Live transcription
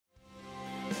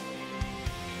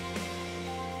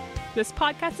This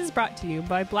podcast is brought to you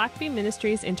by Blackaby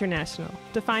Ministries International.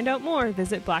 To find out more,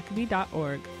 visit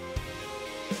blackaby.org.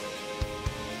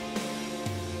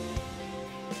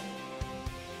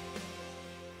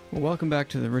 Well, welcome back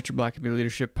to the Richard Blackaby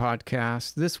Leadership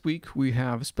Podcast. This week we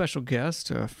have a special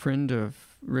guest, a friend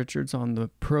of Richard's on the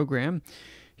program.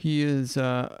 He is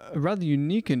a rather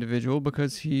unique individual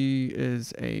because he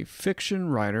is a fiction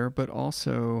writer, but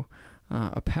also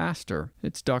a pastor.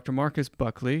 It's Dr. Marcus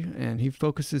Buckley, and he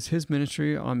focuses his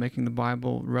ministry on making the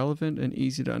Bible relevant and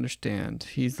easy to understand.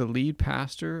 He's the lead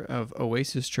pastor of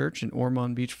Oasis Church in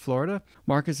Ormond Beach, Florida.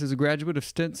 Marcus is a graduate of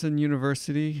Stetson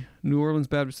University, New Orleans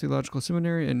Baptist Theological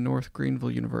Seminary, and North Greenville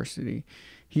University.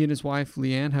 He and his wife,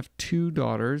 Leanne, have 2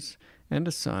 daughters and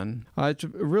a son. It's a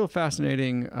real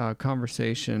fascinating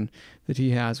conversation that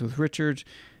he has with Richard.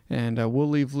 And we'll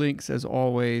leave links, as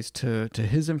always, to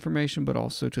his information, but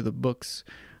also to the books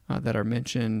that are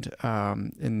mentioned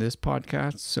in this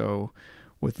podcast. So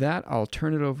with that, I'll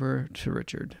turn it over to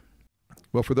Richard.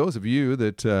 Well, for those of you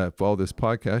that follow this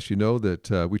podcast, you know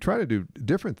that we try to do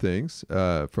different things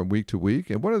from week to week.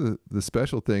 And one of the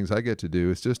special things I get to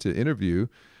do is just to interview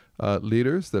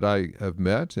leaders that I have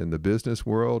met in the business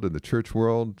world, in the church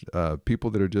world, people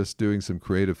that are just doing some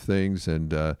creative things.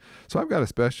 And so I've got a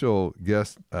special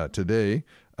guest today,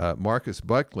 Marcus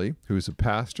Buckley, who's a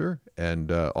pastor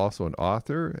and also an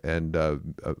author, and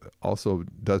also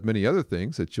does many other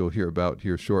things that you'll hear about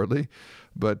here shortly.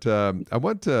 But I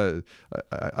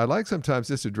like sometimes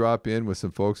just to drop in with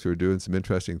some folks who are doing some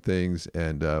interesting things,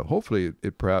 and hopefully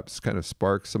it perhaps kind of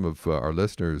sparks some of our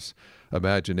listeners'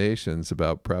 imaginations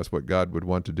about perhaps what God would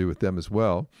want to do with them as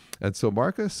well. And so,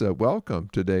 Marcus, welcome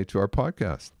today to our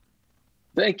podcast.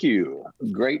 Thank you.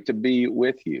 Great to be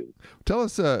with you. Tell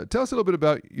us a little bit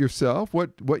about yourself,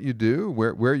 what you do,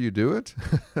 where you do it.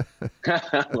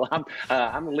 Well,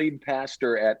 I'm a lead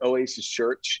pastor at Oasis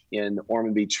Church in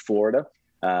Ormond Beach, Florida.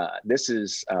 I've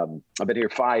been here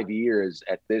 5 years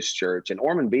at this church, and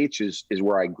Ormond Beach is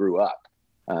where I grew up.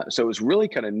 So it was really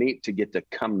kind of neat to get to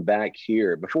come back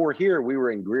here. Before here, we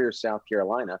were in Greer, South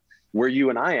Carolina, where you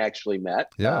and I actually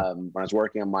met. When I was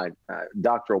working on my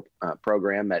doctoral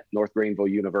program at North Greenville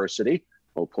University.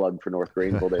 A little plug for North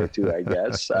Greenville there too, I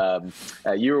guess.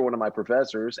 You were one of my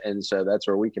professors, and so that's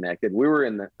where we connected. We were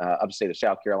in the upstate of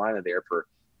South Carolina there for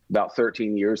about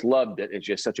 13 years. Loved it. It's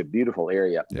just such a beautiful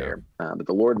area up there. But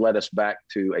the Lord led us back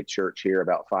to a church here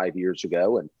about 5 years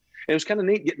ago, and it was kind of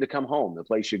neat getting to come home, the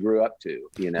place you grew up to.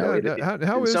 You know,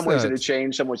 how in some ways it had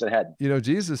changed, some ways it hadn't. You know,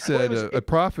 Jesus said a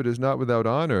prophet is not without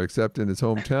honor except in his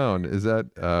hometown. Is that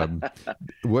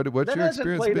what's your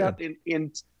experience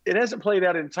been? It hasn't played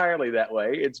out entirely that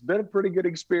way. It's been a pretty good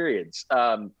experience.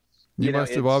 You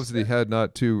must have obviously had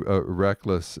not too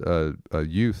reckless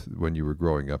youth when you were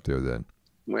growing up there then.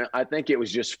 Well, I think it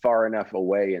was just far enough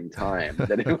away in time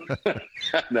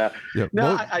that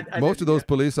most of those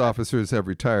police officers have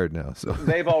retired now, so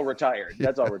they've all retired.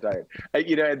 That's all retired.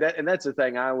 You know, and that's the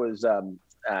thing. I was,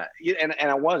 my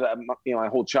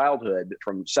whole childhood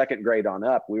from second grade on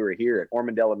up, we were here at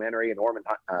Ormond Elementary and Ormond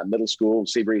Middle School,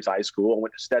 Seabreeze High School. I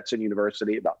went to Stetson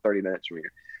University, about 30 minutes from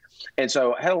here. And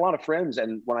so I had a lot of friends.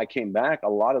 And when I came back, a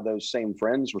lot of those same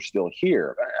friends were still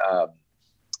here.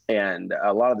 And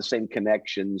a lot of the same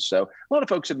connections. So a lot of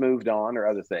folks had moved on or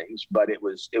other things, but it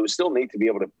was still neat to be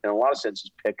able to, in a lot of senses,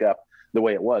 pick up the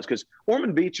way it was, because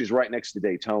Ormond Beach is right next to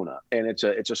Daytona, and it's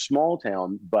a small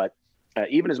town, but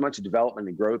even as much development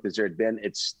and growth as there had been,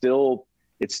 it's still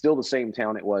the same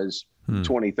town it was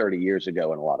 20, 30 years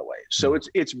ago in a lot of ways. So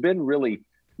it's been really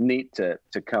neat to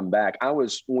come back. When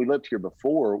we lived here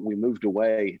before, we moved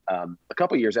away a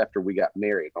couple of years after we got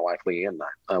married, my wife Leanne and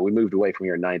I. We moved away from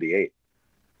here in '98.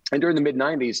 And during the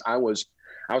mid-'90s, I was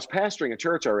pastoring a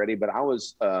church already, but I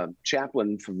was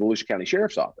chaplain for the Volusia County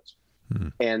Sheriff's Office.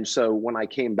 And so when I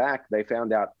came back, they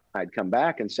found out I'd come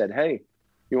back and said, "Hey,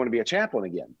 you want to be a chaplain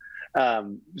again?"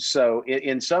 So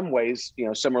in some ways, you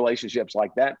know, some relationships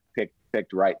like that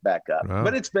picked right back up. Wow.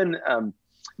 But it's been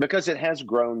because it has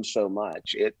grown so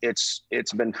much.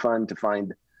 It's been fun to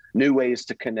find new ways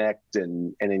to connect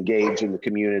and engage in the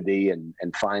community and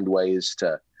find ways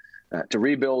to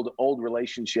rebuild old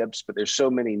relationships, but there's so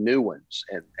many new ones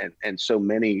and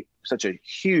such a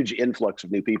huge influx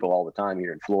of new people all the time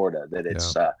here in Florida that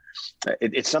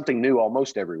it's something new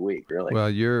almost every week, really. Well,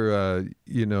 you're,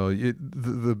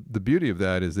 the beauty of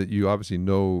that is that you obviously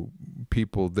know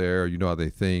people there, you know how they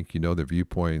think, you know their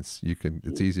viewpoints,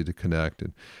 it's easy to connect.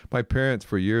 And my parents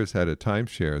for years had a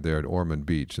timeshare there at Ormond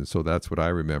Beach. And so that's what I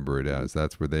remember it as.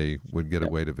 That's where they would get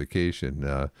away to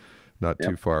vacation. Not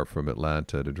too far from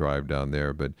Atlanta to drive down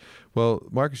there. But, well,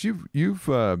 Marcus, you've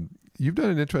you've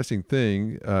done an interesting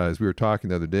thing. As we were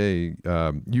talking the other day,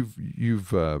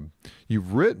 you've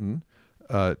written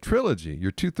a trilogy.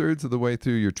 You're 2/3 of the way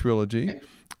through your trilogy,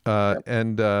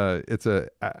 and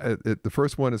the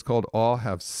first one is called "All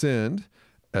Have Sinned,"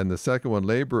 and the second one,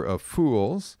 "Labor of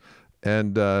Fools."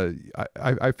 And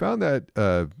I found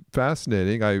that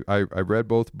fascinating. I read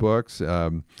both books,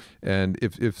 and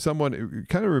if someone, it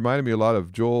kind of reminded me a lot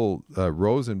of Joel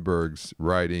Rosenberg's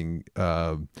writing,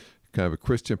 kind of a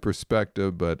Christian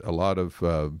perspective, but a lot of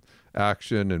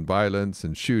action and violence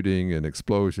and shooting and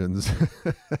explosions,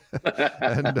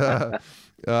 and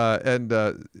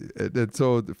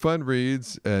so the fun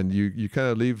reads, and you kind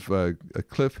of leave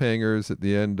cliffhangers at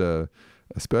the end.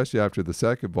 Especially after the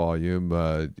second volume,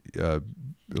 a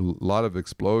lot of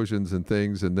explosions and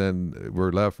things, and then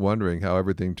we're left wondering how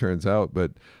everything turns out.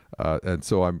 But and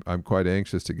so I'm quite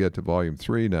anxious to get to volume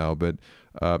 3 now. But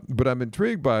I'm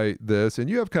intrigued by this, and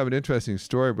you have kind of an interesting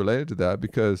story related to that,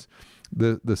 because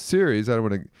the series, I don't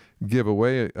want to give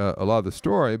away a lot of the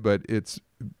story, but it's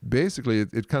basically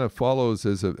it kind of follows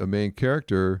as a main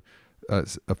character.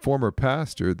 A former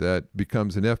pastor that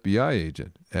becomes an FBI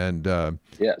agent, and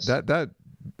yes, that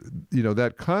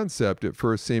concept at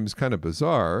first seems kind of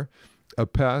bizarre. A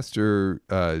pastor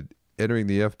entering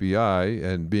the FBI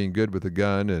and being good with a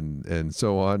gun and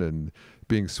so on, and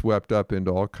being swept up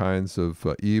into all kinds of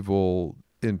evil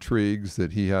intrigues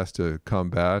that he has to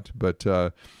combat. But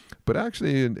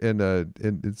actually,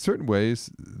 in certain ways,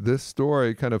 this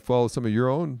story kind of follows some of your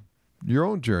own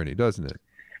journey, doesn't it?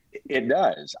 It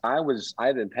does. I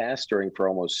had been pastoring for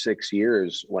almost 6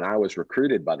 years when I was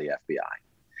recruited by the FBI.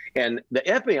 And the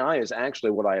FBI is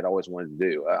actually what I had always wanted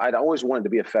to do. I'd always wanted to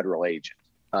be a federal agent.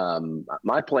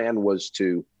 My plan was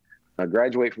to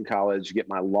graduate from college, get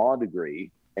my law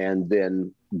degree, and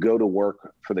then go to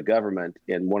work for the government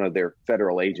in one of their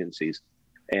federal agencies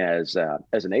as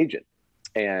an agent.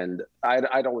 And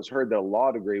I'd always heard that a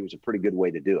law degree was a pretty good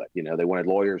way to do it. You know, they wanted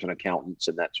lawyers and accountants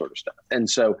and that sort of stuff. And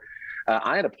so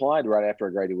I had applied right after I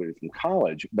graduated from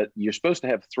college, but you're supposed to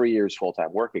have 3 years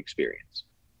full-time work experience.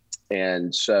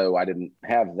 And so I didn't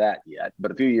have that yet.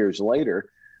 But a few years later,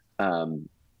 we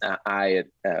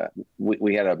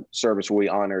had a service where we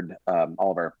honored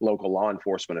all of our local law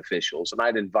enforcement officials. And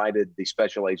I'd invited the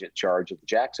special agent in charge of the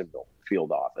Jacksonville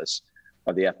field office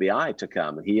of the FBI to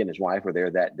come. And he and his wife were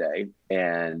there that day.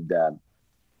 And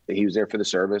he was there for the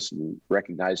service and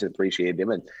recognized and appreciated him.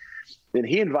 And then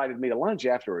he invited me to lunch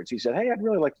afterwards. He said, "Hey, I'd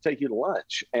really like to take you to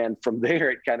lunch." And from there,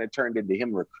 it kind of turned into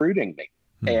him recruiting me.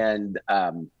 And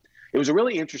it was a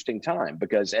really interesting time,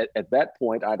 because at that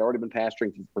point, I'd already been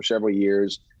pastoring for several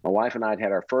years. My wife and I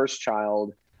had our first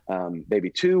child. Baby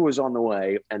 2 was on the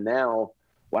way. And now,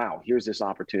 wow, here's this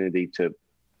opportunity to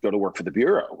go to work for the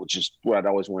Bureau, which is what I'd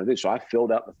always wanted to do. So I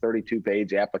filled out the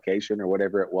 32-page application or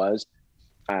whatever it was.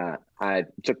 I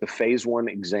took the phase 1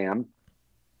 exam.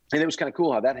 And it was kind of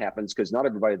cool how that happens, because not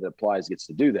everybody that applies gets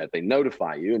to do that. They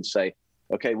notify you and say,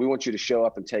 "Okay, we want you to show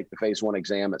up and take the phase 1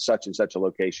 exam at such and such a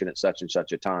location at such and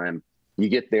such a time." You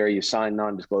get there, you sign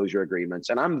non-disclosure agreements.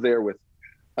 And I'm there with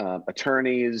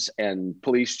attorneys and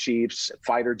police chiefs,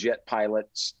 fighter jet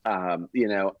pilots, and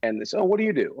they say, "Oh, what do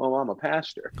you do?" "Oh, I'm a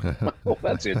pastor." Well,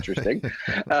 that's interesting.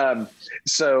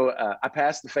 So I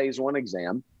passed the phase 1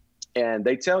 exam. And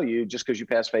they tell you just because you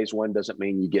pass phase 1 doesn't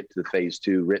mean you get to the phase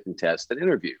 2 written test and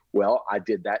interview. Well, I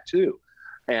did that too.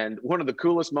 And one of the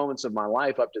coolest moments of my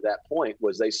life up to that point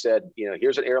was they said,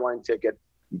 "Here's an airline ticket.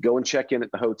 You go and check in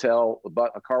at the hotel.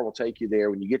 A car will take you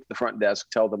there. When you get to the front desk,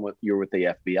 tell them you're with the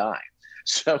FBI."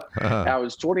 So I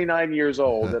was 29 years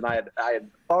old, and I had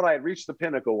thought I had reached the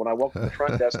pinnacle when I walked to the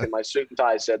front desk in my suit and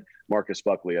tie, said, "Marcus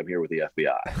Buckley, I'm here with the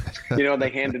FBI." And they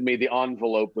handed me the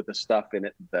envelope with the stuff in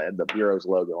it, the Bureau's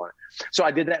logo on it. So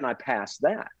I did that, and I passed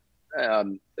that.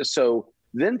 So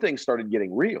then things started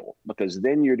getting real, because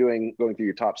then you're going through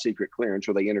your top secret clearance,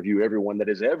 where they interview everyone that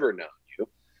has ever known you.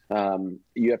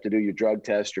 You have to do your drug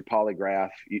test, your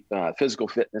polygraph, physical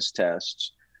fitness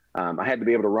tests. I had to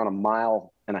be able to run 1.5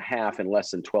 miles in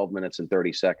less than 12 minutes and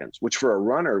 30 seconds, which for a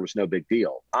runner was no big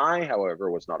deal. I, however,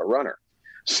 was not a runner.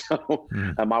 So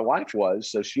my wife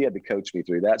was, so she had to coach me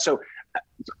through that. So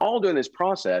all during this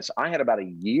process, I had about a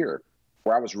year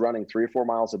where I was running 3 or 4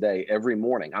 miles a day every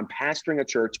morning. I'm pastoring a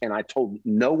church, and I told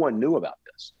no one knew about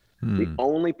this. The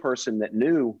only person that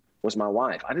knew was my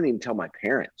wife. I didn't even tell my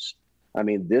parents. I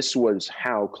mean, this was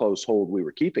how close hold we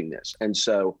were keeping this. And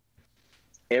so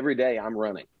every day I'm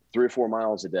running 3 or 4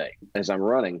 miles a day. As I'm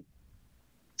running,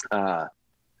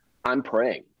 I'm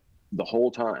praying the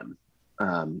whole time.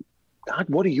 God,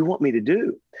 what do you want me to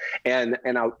do? And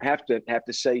I have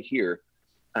to say here,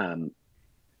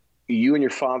 you and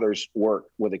your father's work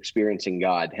with experiencing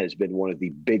God has been one of the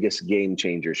biggest game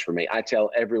changers for me. I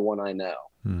tell everyone I know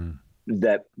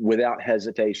that without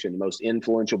hesitation, the most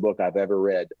influential book I've ever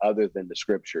read other than the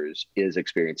scriptures is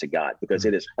Experiencing God, because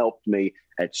it has helped me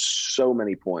at so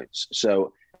many points.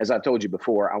 So as I told you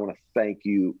before, I want to thank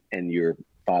you and your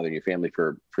father and your family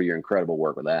for your incredible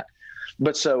work with that.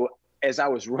 But so as I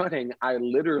was running, I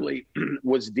literally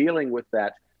was dealing with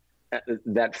that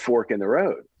fork in the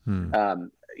road.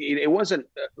 It wasn't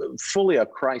fully a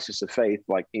crisis of faith,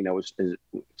 like, as it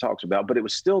talks about, but it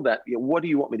was still that, what do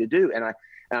you want me to do? And I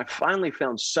finally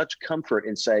found such comfort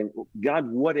in saying, God,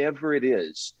 whatever it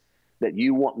is that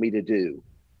you want me to do,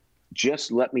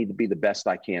 just let me be the best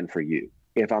I can for you.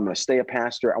 If I'm going to stay a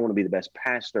pastor, I want to be the best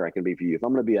pastor I can be for you. If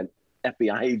I'm going to be an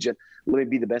FBI agent, let me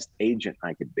be the best agent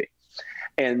I could be.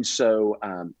 And so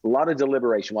a lot of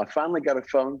deliberation. Well, I finally got a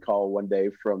phone call one day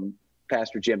from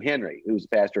Pastor Jim Henry, who was the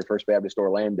pastor of First Baptist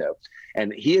Orlando.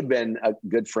 And he had been a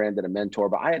good friend and a mentor,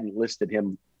 but I hadn't listed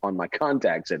him on my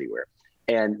contacts anywhere.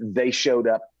 And they showed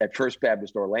up at First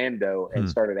Baptist Orlando and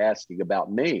started asking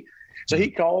about me. So he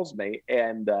calls me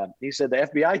and he said, the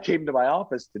FBI came to my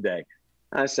office today.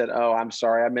 I said, oh, I'm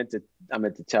sorry. I meant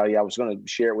to tell you, I was going to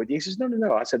share it with you. He says,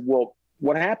 no. I said, well,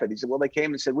 what happened? He said, well, they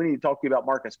came and said, we need to talk to you about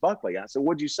Marcus Buckley. I said,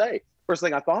 what'd you say? First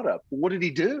thing I thought of, what did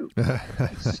he do?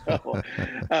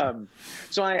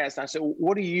 So I asked, I said,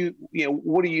 what do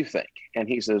you think? And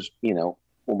he says, well,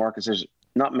 Marcus, there's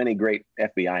not many great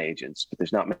FBI agents, but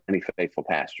there's not many faithful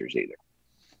pastors either.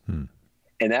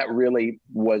 And that really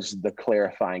was the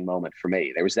clarifying moment for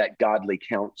me. There was that godly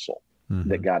counsel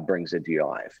that God brings into your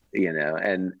life,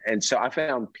 and so I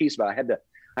found peace, but I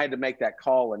had to make that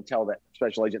call and tell that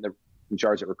special agent in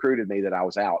charge that recruited me that I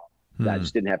was out. I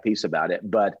just didn't have peace about it.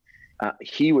 But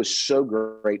he was so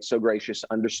great, so gracious,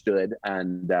 understood.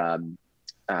 And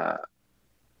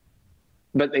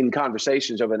but in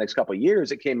conversations over the next couple of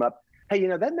years, it came up, hey,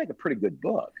 that'd make a pretty good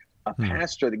book. A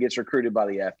pastor that gets recruited by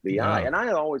the FBI. Yeah. And I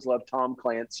had always loved Tom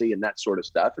Clancy and that sort of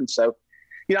stuff. And so,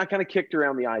 I kind of kicked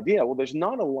around the idea, well, there's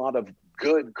not a lot of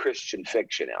good Christian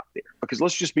fiction out there, because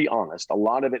let's just be honest, a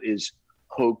lot of it is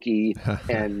hokey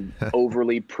and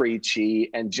overly preachy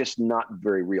and just not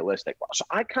very realistic. So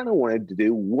I kind of wanted to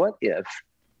do, what if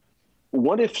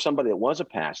somebody that was a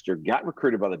pastor got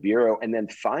recruited by the Bureau and then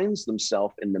finds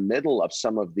themselves in the middle of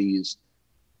some of these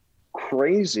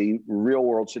crazy real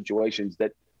world situations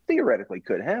that theoretically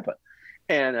could happen.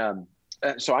 And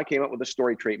so I came up with a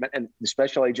story treatment, and the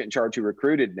special agent in charge who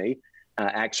recruited me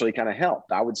actually kind of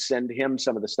helped. I would send him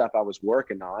some of the stuff I was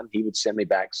working on. He would send me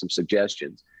back some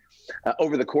suggestions.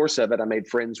 Over the course of it, I made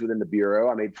friends within the Bureau.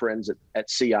 I made friends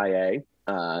at CIA.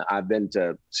 I've been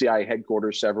to CIA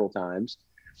headquarters several times.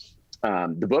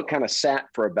 The book kind of sat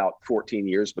for about 14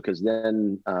 years because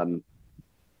then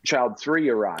child 3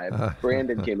 arrived.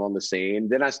 Brandon came on the scene.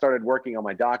 Then I started working on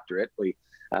my doctorate. We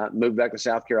moved back to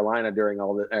South Carolina during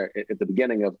at the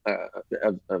beginning of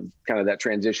kind of that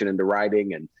transition into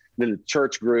writing, and then the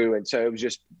church grew, and so it was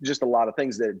just a lot of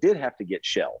things that did have to get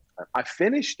shelved. I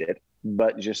finished it,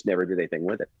 but just never did anything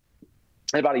with it.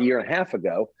 About a year and a half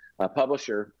ago, a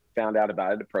publisher found out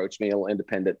about it, approached me, a little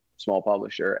independent small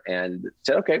publisher, and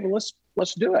said, "Okay, well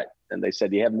let's do it." And they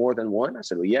said, "Do you have more than one?" I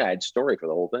said, "Well, yeah, I had story for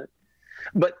the whole thing."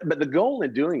 But the goal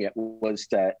in doing it was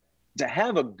to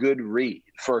have a good read,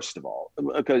 first of all,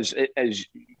 because as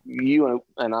you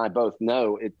and I both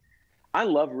know, I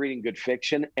love reading good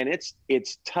fiction, and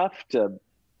it's tough to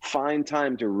find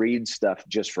time to read stuff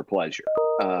just for pleasure.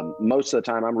 Most of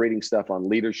the time I'm reading stuff on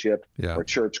leadership or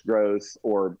church growth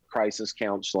or crisis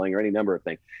counseling or any number of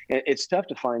things. And it's tough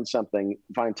to find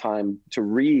time to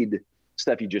read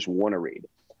stuff you just want to read.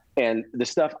 And the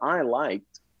stuff I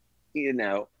liked,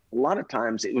 a lot of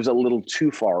times it was a little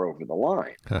too far over the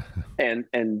line.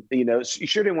 and you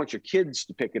sure didn't want your kids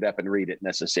to pick it up and read it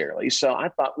necessarily. So I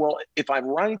thought, well, if I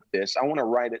write this, I want to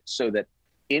write it so that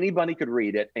anybody could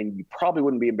read it, and you probably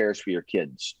wouldn't be embarrassed for your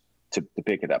kids to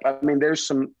pick it up. I mean, there's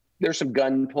some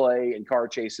gunplay and car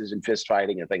chases and fist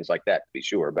fighting and things like that, to be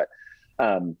sure. But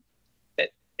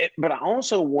but I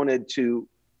also wanted to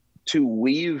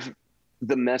weave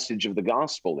the message of the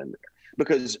gospel in there,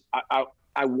 because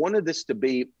I wanted this to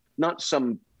be not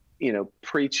some,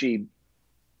 preachy,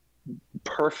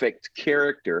 perfect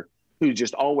character who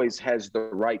just always has the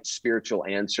right spiritual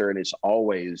answer and is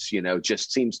always,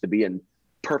 just seems to be in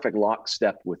perfect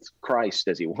lockstep with Christ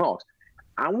as he walks.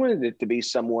 I wanted it to be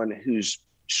someone who's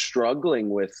struggling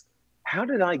with, how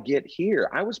did I get here?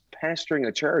 I was pastoring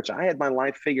a church. I had my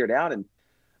life figured out, and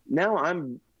now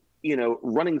I'm,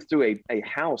 running through a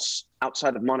house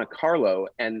outside of Monte Carlo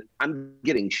and I'm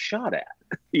getting shot at.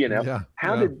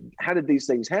 How did these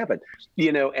things happen?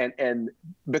 And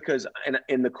because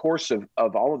in the course of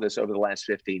all of this over the last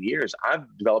 15 years, I've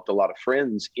developed a lot of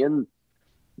friends in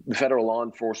the federal law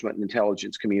enforcement and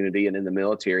intelligence community and in the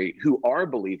military who are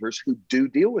believers who do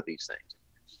deal with these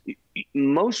things.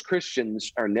 Most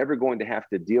Christians are never going to have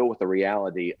to deal with the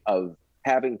reality of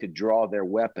having to draw their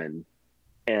weapon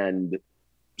and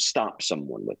stop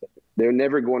someone with it. They're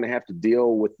never going to have to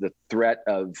deal with the threat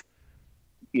of,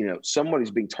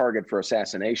 somebody's being targeted for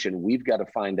assassination. We've got to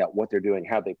find out what they're doing,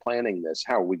 how they're planning this,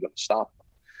 how are we going to stop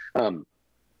them?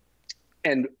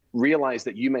 And realize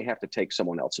that you may have to take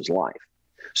someone else's life.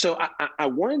 So I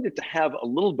wanted it to have a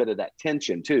little bit of that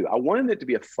tension too. I wanted it to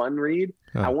be a fun read.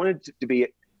 I wanted it to be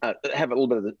have a little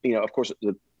bit of the, of course,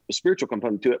 the spiritual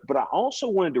component to it, but I also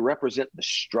wanted to represent the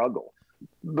struggle,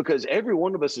 because every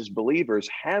one of us as believers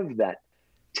have that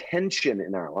tension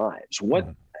in our lives.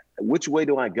 Which way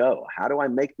do I go? How do I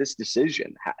make this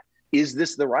decision? Is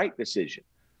this the right decision?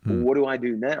 What do I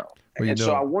do now? Well,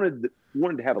 so I wanted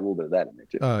to have a little bit of that in there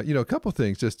too. A couple of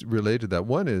things just related to that.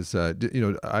 One is,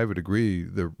 I would agree.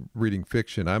 The reading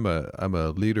fiction. I'm a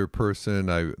leader person.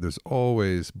 There's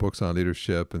always books on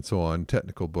leadership and so on,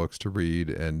 technical books to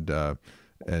read, and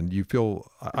you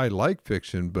feel I like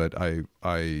fiction, but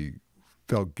I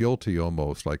felt guilty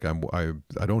almost, like I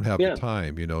don't have the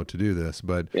time, to do this.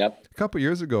 But a couple of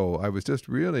years ago, I was just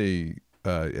really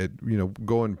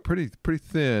going pretty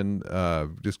thin,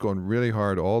 just going really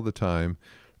hard all the time.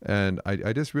 And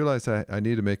I just realized I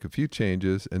need to make a few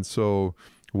changes. And so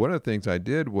one of the things I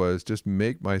did was just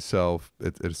make myself,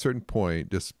 at a certain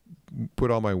point, just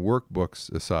put all my workbooks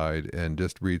aside and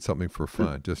just read something for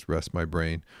fun, just rest my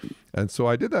brain. And so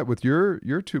I did that with your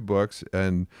two books.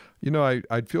 And,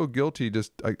 I'd feel guilty.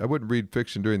 I wouldn't read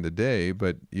fiction during the day,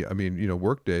 but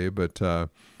work day. But at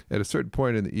a certain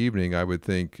point in the evening, I would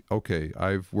think, okay,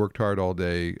 I've worked hard all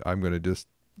day. I'm going to just,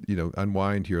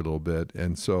 unwind here a little bit.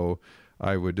 And so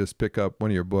I would just pick up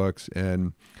one of your books,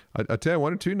 and I tell you,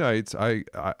 one or two nights, you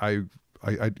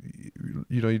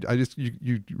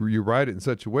write it in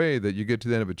such a way that you get to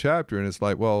the end of a chapter, and it's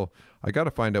like, well, I got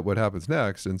to find out what happens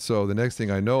next. And so the next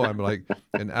thing I know, I'm like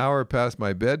an hour past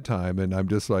my bedtime, and I'm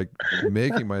just like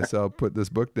making myself put this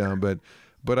book down.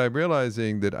 But I'm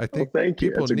realizing that I think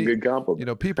people need, good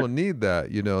compliment. People need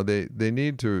that. They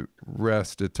need to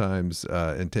rest at times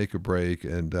and take a break,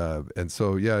 and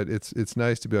so it's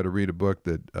nice to be able to read a book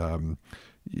that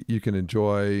you can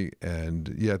enjoy,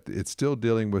 and yet it's still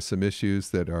dealing with some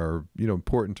issues that are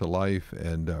important to life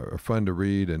and are fun to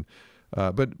read. And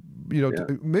but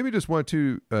maybe just one or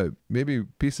two maybe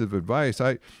pieces of advice.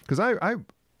 Because I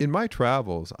in my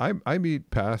travels I meet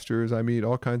pastors, I meet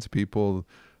all kinds of people.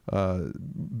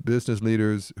 Business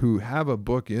leaders who have a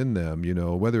book in them,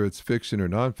 whether it's fiction or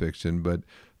nonfiction, but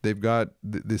they've got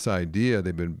this idea,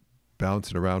 they've been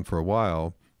bouncing around for a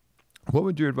while. What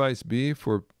would your advice be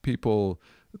for people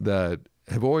that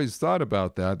have always thought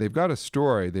about that? They've got a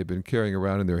story they've been carrying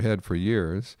around in their head for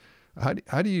years.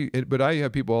 How do you, but I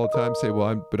have people all the time say,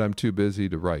 well, I'm too busy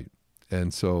to write.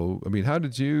 And so, how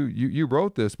did you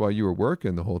wrote this while you were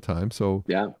working the whole time. So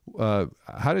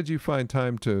how did you find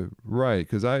time to write?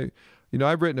 Because I've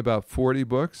written about 40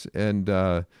 books, and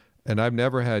I've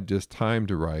never had just time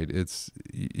to write. It's,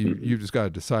 you just got to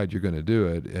decide you're going to do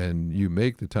it, and you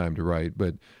make the time to write.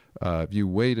 But if you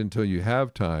wait until you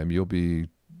have time, you'll be,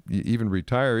 even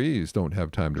retirees don't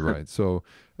have time to write. So,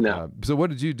 so what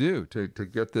did you do to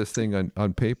get this thing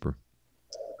on paper?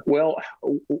 Well,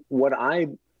 what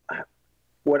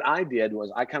I did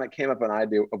was I kind of came up with an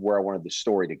idea of where I wanted the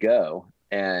story to go.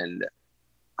 And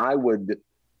I would,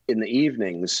 in the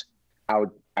evenings, I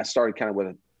started kind of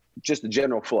with just the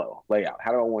general flow, layout.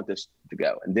 How do I want this to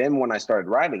go? And then when I started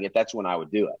writing it, that's when I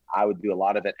would do it. I would do a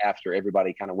lot of it after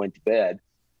everybody kind of went to bed.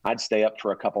 I'd stay up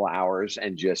for a couple of hours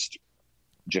and just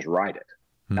write it.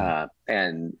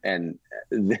 And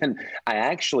then I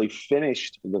actually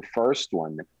finished the first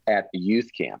one at youth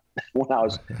camp when I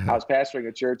was pastoring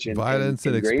a church in violence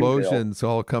in and explosions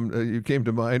all you came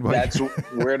to mind. That's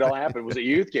where it all happened, was at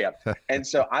youth camp. And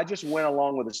so I just went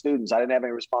along with the students. I didn't have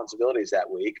any responsibilities that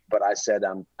week, but I said,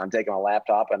 I'm taking my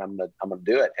laptop and I'm gonna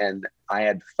do it. And I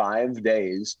had 5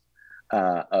 days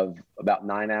of about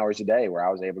 9 hours a day where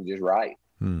I was able to just write.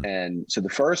 And so the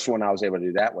first one I was able to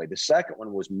do that way. The second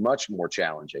one was much more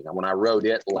challenging. And when I wrote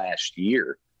it last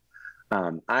year,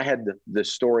 I had the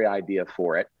story idea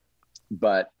for it,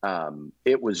 but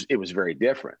it was very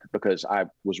different because I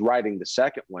was writing the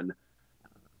second one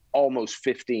almost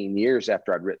 15 years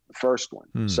after I'd written the first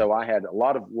one. So I had a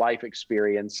lot of life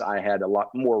experience. I had a lot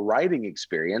more writing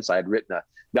experience. I had written a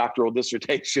doctoral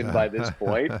dissertation by this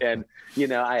point, and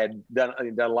I had done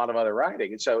a lot of other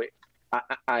writing, and so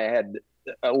I had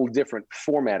a little different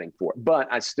formatting for it. But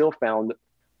I still found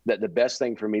that the best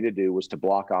thing for me to do was to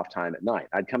block off time at night.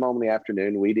 I'd come home in the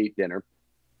afternoon, we'd eat dinner,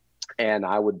 and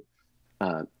I would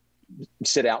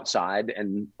sit outside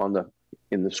and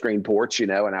in the screen porch,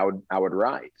 and I would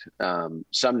write.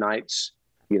 Some nights,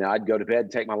 I'd go to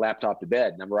bed, take my laptop to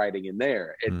bed, and I'm writing in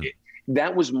there.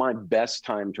 That was my best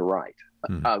time to write.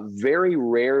 Very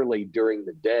rarely during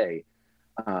the day,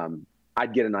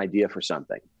 I'd get an idea for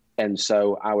something. And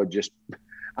so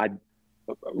I'd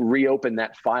reopen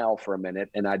that file for a minute,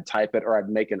 and I'd type it, or I'd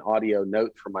make an audio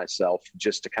note for myself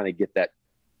just to kind of get that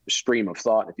stream of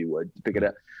thought, if you would, to pick it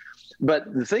up.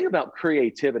 But the thing about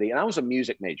creativity, and I was a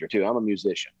music major too. I'm a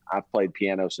musician. I've played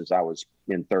piano since I was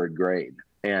in third grade.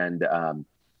 And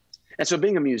so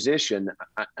being a musician,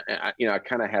 I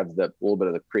kind of have the little bit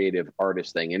of the creative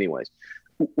artist thing anyways.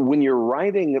 When you're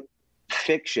writing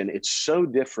fiction, it's so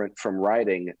different from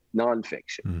writing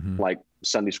nonfiction, like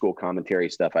Sunday school commentary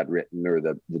stuff I'd written, or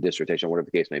the dissertation, whatever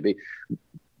the case may be.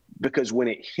 Because when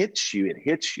it hits you,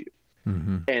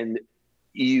 and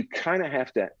you kind of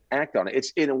have to act on it.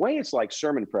 It's, in a way, it's like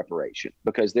sermon preparation,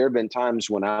 because there have been times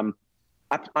when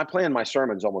I plan my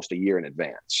sermons almost a year in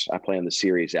advance. I plan the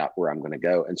series out where I'm going to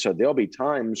go. And so there'll be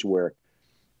times where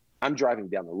I'm driving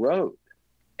down the road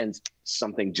and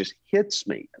something just hits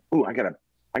me. Ooh, I gotta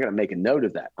make a note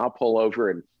of that. I'll pull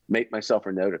over and make myself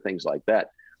a note of things like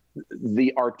that.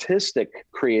 The artistic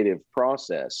creative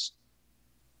process,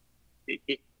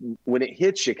 when it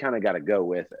hits you, kind of got to go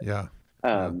with it. Yeah.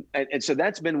 And so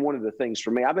that's been one of the things for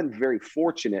me. I've been very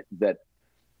fortunate that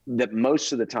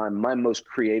most of the time, my most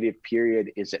creative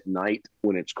period is at night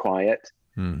when it's quiet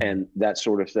and that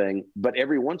sort of thing. But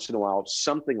every once in a while,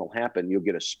 something will happen. You'll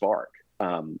get a spark.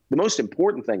 The most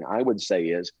important thing I would say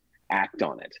is act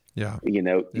on it. Yeah.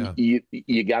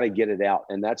 You got to get it out.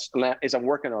 And that's, as I'm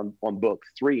working on book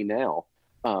 3 now,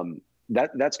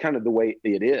 that's kind of the way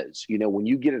it is. When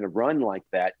you get in a run like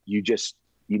that, you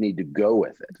need to go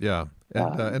with it. Yeah.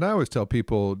 And I always tell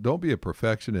people, don't be a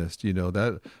perfectionist.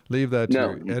 Leave that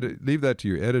to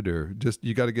your editor. Just,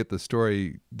 you got to get the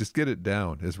story, just get it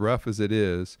down as rough as it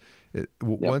is.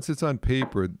 Once it's on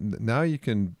paper, now you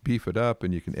can beef it up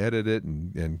and you can edit it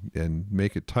and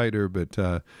make it tighter. But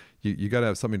you got to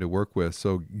have something to work with.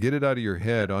 So get it out of your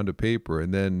head onto paper,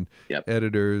 and then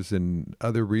editors and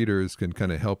other readers can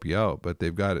kind of help you out. But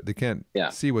they've got it. They can't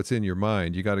see what's in your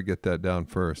mind. You got to get that down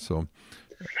first. So,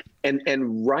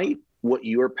 and write what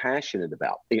you're passionate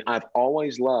about. I've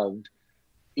always loved,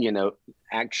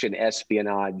 action,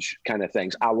 espionage kind of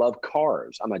things. I love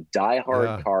cars. I'm a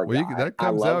diehard car guy. That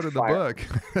comes out in the book.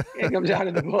 It comes out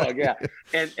in the book, yeah.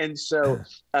 And so,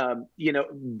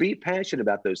 be passionate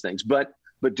about those things, but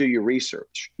do your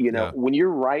research. When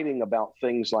you're writing about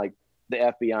things like the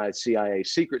FBI, CIA,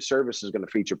 Secret Service is going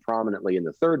to feature prominently in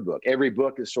the third book. Every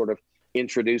book is sort of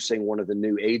introducing one of the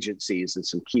new agencies and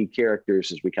some key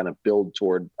characters as we kind of build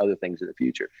toward other things in the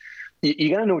future. You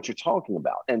got to know what you're talking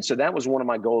about. And so that was one of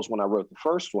my goals when I wrote the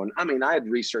first one. I mean, I had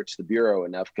researched the Bureau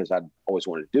enough because I'd always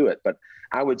wanted to do it, but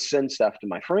I would send stuff to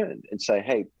my friend and say,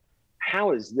 hey,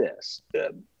 how is this?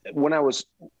 When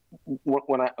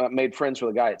I made friends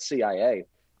with a guy at CIA,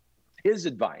 his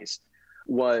advice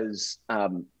was,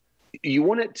 you don't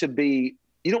want it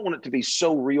to be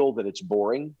so real that it's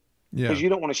boring. Because you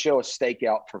don't want to show a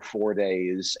stakeout for 4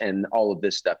 days and all of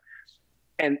this stuff.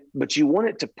 But you want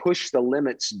it to push the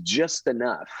limits just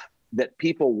enough that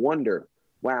people wonder,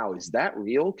 wow, is that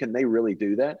real? Can they really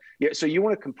do that? Yeah. So you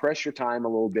want to compress your time a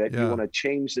little bit. You want to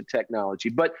change the technology.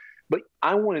 But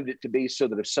I wanted it to be so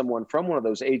that if someone from one of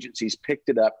those agencies picked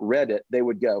it up, read it, they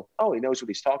would go, oh, he knows what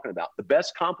he's talking about. The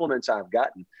best compliments I've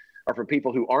gotten are from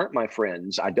people who aren't my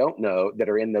friends, I don't know, that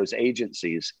are in those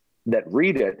agencies, that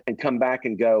read it and come back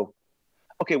and go,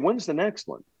 okay, when's the next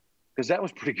one? Because that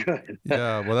was pretty good.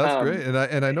 Yeah, well, that's great.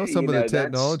 And I know some of the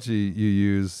technology you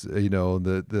use,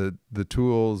 the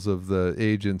tools of the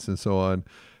agents and so on,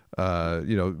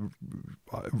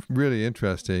 really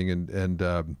interesting.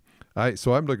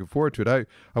 So I'm looking forward to it.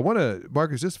 I want to,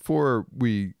 Marcus, just before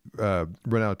we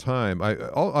run out of time, I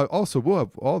also will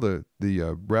have all the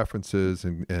references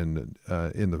and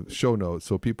in the show notes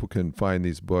so people can find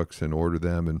these books and order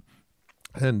them. And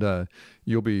And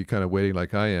you'll be kind of waiting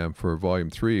like I am for volume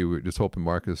 3. We're just hoping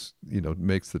Marcus,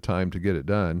 makes the time to get it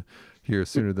done here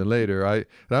sooner than later.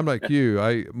 I'm like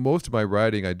you. Most of my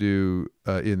writing I do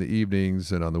in the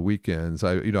evenings and on the weekends.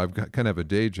 I've got kind of a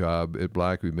day job at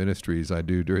Blackaby Ministries. I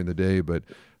do during the day, but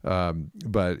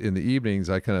in the evenings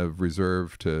I kind of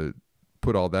reserve to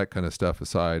put all that kind of stuff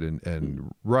aside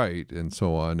and write and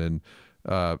so on.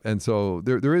 And so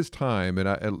there is time, and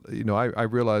I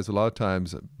realize a lot of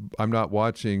times I'm not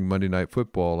watching Monday Night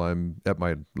Football. I'm at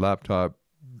my laptop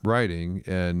writing,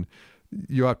 and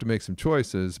you have to make some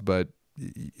choices. But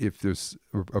if there's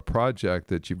a project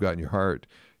that you've got in your heart,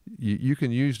 you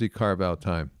can usually carve out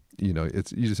time. You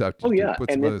just have to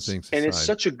put some other things aside. And it's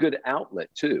such a good outlet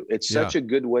too. It's such a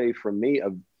good way for me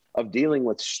of dealing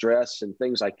with stress and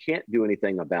things I can't do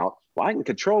anything about. Well, I can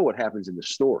control what happens in the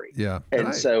story. Yeah.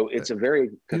 And so it's a very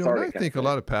cathartic. I think a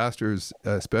lot of pastors,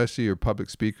 especially or public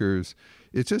speakers,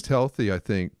 it's just healthy, I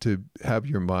think, to have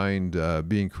your mind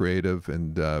being creative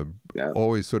and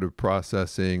always sort of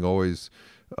processing, always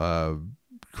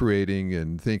creating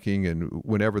and thinking, and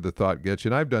whenever the thought gets you.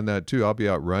 And I've done that too. I'll be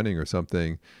out running or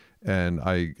something, and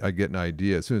I get an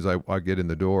idea. As soon as I get in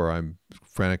the door, I'm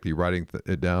frantically writing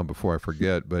it down before I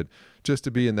forget. But just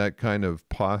to be in that kind of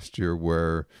posture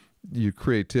where your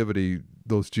creativity,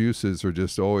 those juices are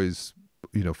just always,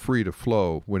 free to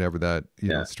flow whenever that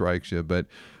strikes you. But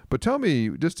tell me,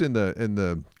 just in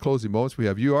the closing moments we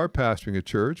have, you are pastoring a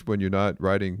church when you're not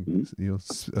writing,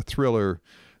 a thriller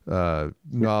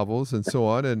novels and so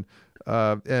on,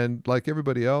 and like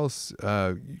everybody else,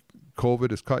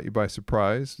 COVID has caught you by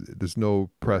surprise. There's no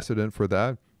precedent for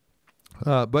that.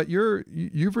 But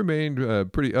you've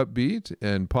remained pretty upbeat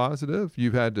and positive.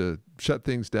 You've had to shut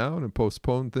things down and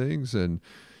postpone things, and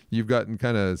you've gotten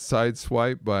kind of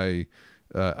sideswiped by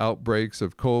outbreaks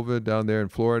of COVID down there in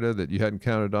Florida that you hadn't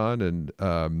counted on.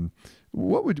 And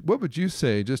what would you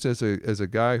say, just as a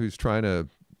guy who's trying to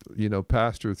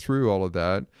pastor through all of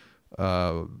that?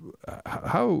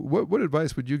 What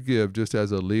advice would you give just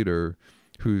as a leader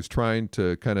who's trying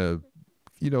to kind of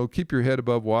keep your head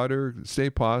above water,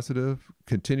 stay positive,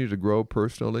 continue to grow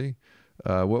personally?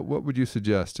 What would you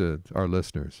suggest to our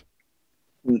listeners?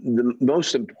 The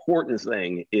most important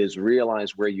thing is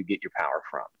realize where you get your power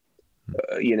from.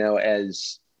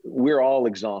 As we're all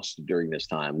exhausted during this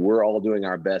time, we're all doing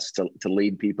our best to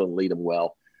lead people and lead them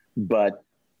well. But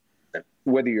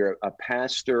whether you're a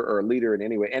pastor or a leader in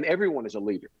any way, and everyone is a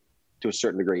leader to a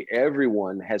certain degree,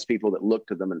 everyone has people that look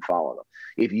to them and follow them.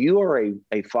 If you are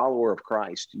a follower of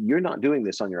Christ, you're not doing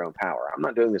this on your own power. I'm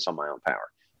not doing this on my own power.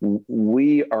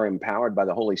 We are empowered by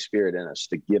the Holy Spirit in us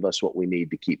to give us what we need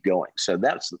to keep going. So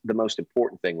that's the most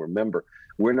important thing. Remember,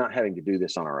 we're not having to do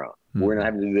this on our own. Mm-hmm. We're not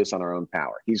having to do this on our own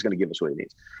power. He's going to give us what he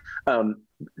needs.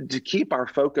 To keep our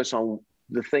focus on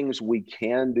the things we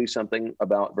can do something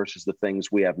about versus the things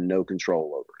we have no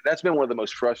control over. That's been one of the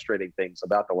most frustrating things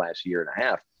about the last year and a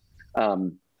half.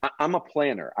 I'm a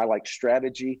planner. I like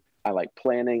strategy. I like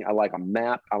planning. I like a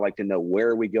map. I like to know where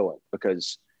are we going,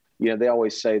 because, they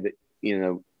always say that,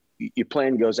 your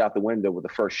plan goes out the window with the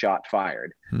first shot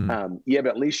fired. But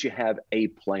at least you have a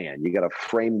plan. You got a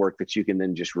framework that you can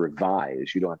then just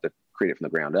revise. You don't have to create it from the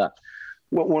ground up.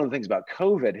 Well, one of the things about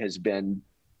COVID has been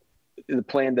the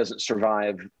plan doesn't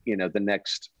survive, the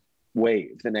next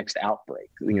wave, the next outbreak,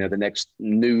 the next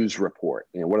news report.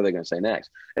 What are they going to say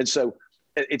next? And so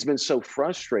it's been so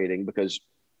frustrating because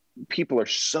people are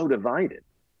so divided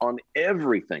on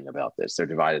everything about this. They're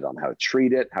divided on how to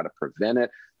treat it, how to prevent it.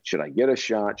 Should I get a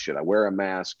shot? Should I wear a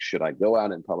mask? Should I go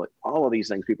out in public? All of these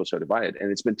things, people are so divided,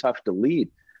 and it's been tough to lead.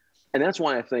 And that's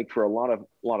why I think for a lot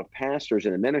of pastors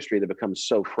in the ministry, they become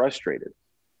so frustrated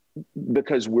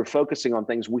because we're focusing on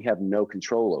things we have no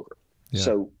control over. Yeah.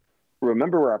 So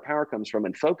remember where our power comes from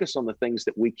and focus on the things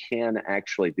that we can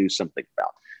actually do something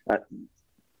about.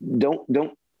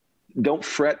 Don't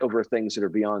fret over things that are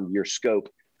beyond your scope.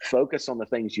 Focus on the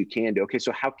things you can do. Okay,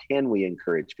 so how can we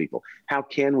encourage people? How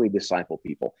can we disciple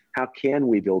people? How can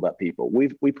we build up people?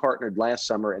 We partnered last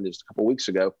summer and just a couple of weeks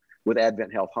ago with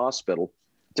Advent Health Hospital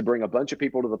to bring a bunch of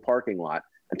people to the parking lot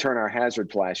and turn our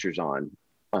hazard flashers on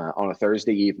a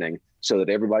Thursday evening so that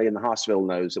everybody in the hospital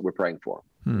knows that we're praying for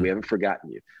them. We haven't forgotten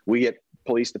you. We get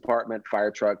police department, fire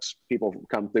trucks, people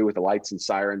come through with the lights and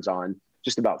sirens on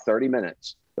just about 30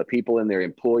 minutes. But people and their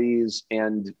employees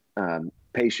and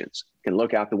patients can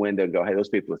look out the window and go, hey, those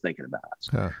people are thinking about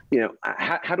us. Yeah.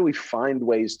 How do we find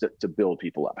ways to build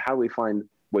people up? How do we find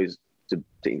ways to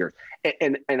encourage?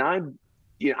 And I'm,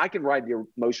 I can ride the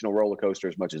emotional roller coaster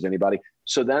as much as anybody.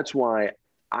 So that's why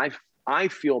I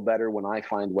feel better when I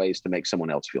find ways to make someone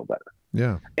else feel better.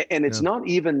 Yeah. And it's not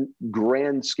even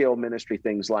grand scale ministry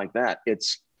things like that.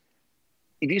 It's,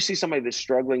 if you see somebody that's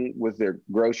struggling with their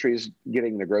groceries,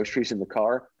 getting the groceries in the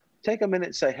car, take a minute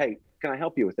and say, hey, can I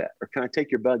help you with that? Or can I take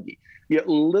your buggy?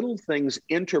 Little things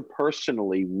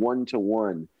interpersonally,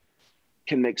 one-to-one,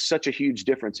 can make such a huge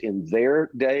difference in their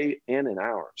day and in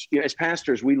ours. As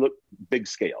pastors, we look big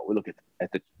scale. We look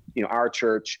at the our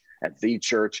church, at the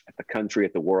church, at the country,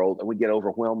 at the world, and we get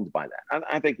overwhelmed by that.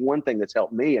 I think one thing that's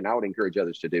helped me, and I would encourage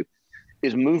others to do,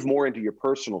 is move more into your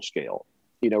personal scale.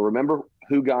 Remember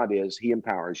who God is. He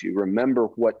empowers you. Remember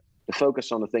to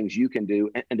focus on the things you can do,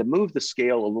 and to move the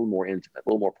scale a little more intimate, a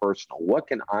little more personal. What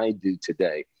can I do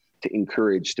today to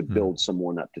encourage, to build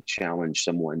someone up, to challenge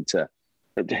someone, to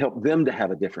help them to have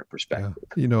a different perspective?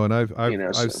 Yeah. And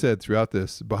I've said throughout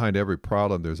this, behind every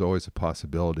problem, there's always a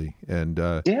possibility. And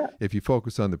if you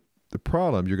focus on the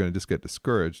problem, you're going to just get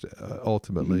discouraged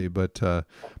ultimately. But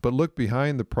look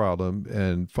behind the problem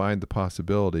and find the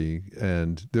possibility.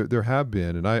 And there have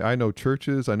been, and I know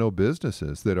churches, I know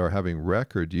businesses that are having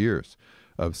record years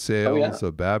of sales,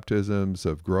 of baptisms,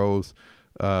 of growth.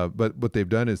 But what they've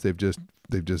done is they've just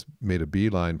made a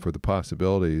beeline for the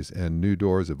possibilities, and new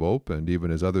doors have opened,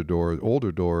 even as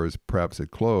older doors perhaps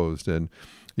had closed. And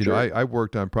I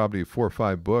worked on probably 4 or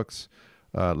 5 books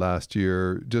last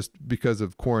year just because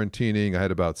of quarantining. I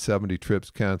had about 70 trips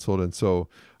canceled, and so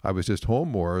I was just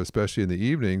home more, especially in the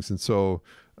evenings. And so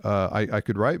I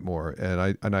could write more,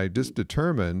 and I just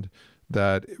determined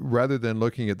that rather than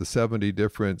looking at the 70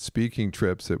 different speaking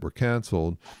trips that were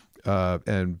canceled,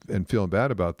 and feeling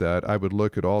bad about that, I would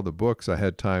look at all the books I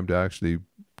had time to actually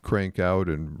crank out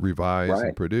and revise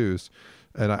and produce.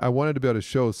 And I wanted to be able to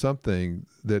show something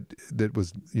that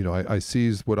was, I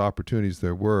seized what opportunities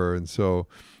there were. And so,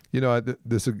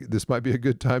 this might be a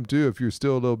good time too, if you're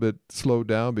still a little bit slowed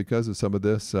down because of some of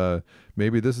this,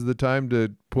 maybe this is the time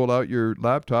to pull out your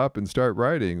laptop and start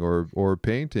writing or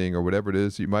painting or whatever it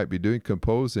is you might be doing,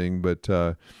 composing, but,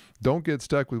 don't get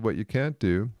stuck with what you can't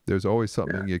do. There's always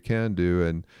something you can do.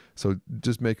 And so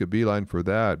just make a beeline for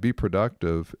that. Be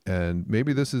productive. And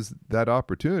maybe this is that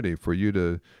opportunity for you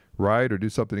to write or do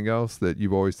something else that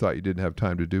you've always thought you didn't have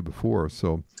time to do before.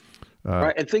 So,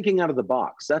 right. And thinking out of the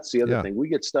box. That's the other thing. We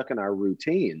get stuck in our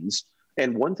routines.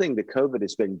 And one thing that COVID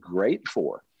has been great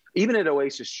for, even at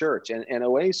Oasis Church and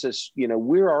Oasis,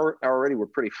 we're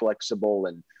pretty flexible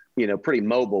and pretty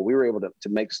mobile. We were able to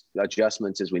make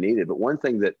adjustments as we needed. But one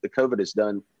thing that the COVID has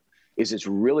done is it's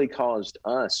really caused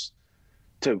us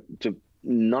to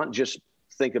not just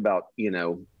think about,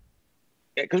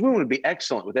 because we want to be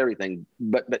excellent with everything,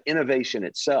 but innovation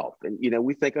itself. And,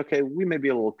 we think, okay, we may be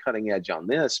a little cutting edge on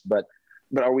this, but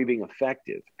are we being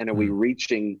effective? And are we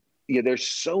reaching, there's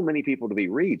so many people to be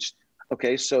reached.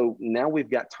 Okay, so now we've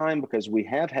got time because we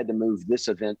have had to move this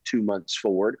event 2 months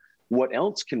forward. What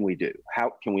else can we do?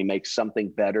 How can we make something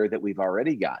better that we've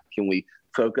already got? Can we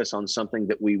focus on something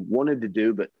that we wanted to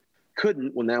do but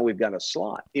couldn't? Well, now we've got a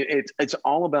slot. It's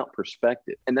all about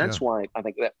perspective. And that's why I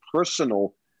think that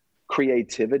personal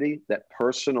creativity, that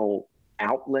personal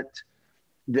outlet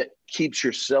that keeps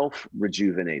yourself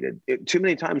rejuvenated. Too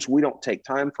many times we don't take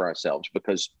time for ourselves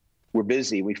because we're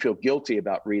busy. We feel guilty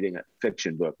about reading a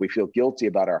fiction book. We feel guilty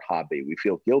about our hobby. We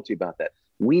feel guilty about that.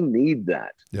 We need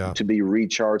that to be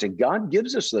recharged. And God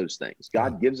gives us those things.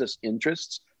 God gives us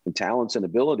interests and talents and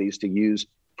abilities to use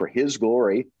for his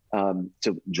glory,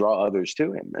 to draw others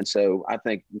to him. And so I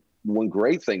think one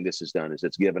great thing this has done is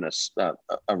it's given us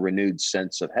a renewed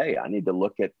sense of, hey, I need to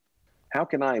look at how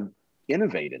can I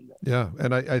innovate in this? Yeah.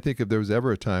 And I think if there was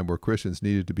ever a time where Christians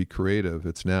needed to be creative,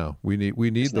 it's now. We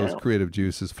need those creative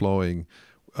juices flowing,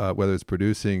 whether it's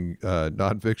producing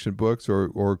nonfiction books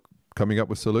or coming up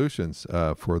with solutions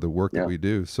for the work that we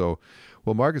do. So,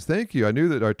 well, Marcus, thank you. I knew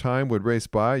that our time would race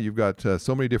by. You've got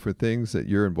so many different things that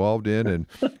you're involved in, and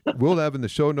we'll have in the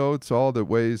show notes all the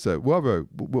ways that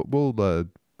we'll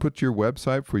put your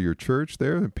website for your church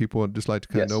there, and people would just like to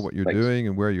kind of know what you're doing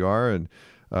and where you are, and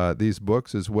these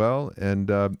books as well. And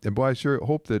boy, I sure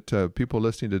hope that people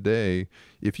listening today,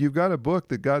 if you've got a book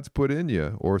that God's put in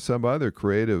you or some other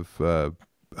creative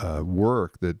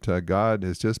work that God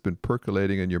has just been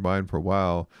percolating in your mind for a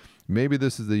while, maybe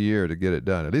this is the year to get it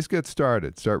done. At least get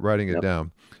started. Start writing it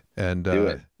down, and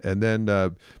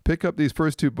then pick up these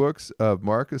first 2 books of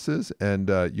Marcus's, and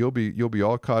you'll be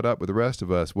all caught up with the rest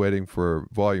of us waiting for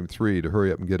volume 3 to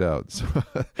hurry up and get out.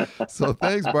 So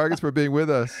thanks, Marcus, for being with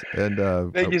us.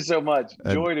 And thank you so much.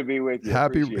 Joy to be with you.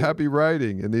 Happy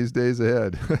writing in these days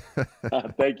ahead.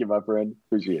 Thank you, my friend.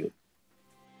 Appreciate it.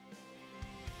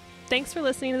 Thanks for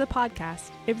listening to the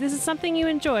podcast. If this is something you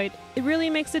enjoyed, it really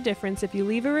makes a difference if you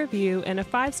leave a review and a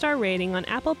 5-star rating on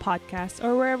Apple Podcasts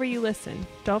or wherever you listen.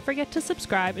 Don't forget to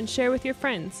subscribe and share with your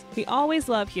friends. We always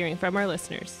love hearing from our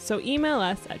listeners, so email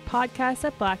us at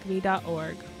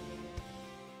podcast@blackaby.org.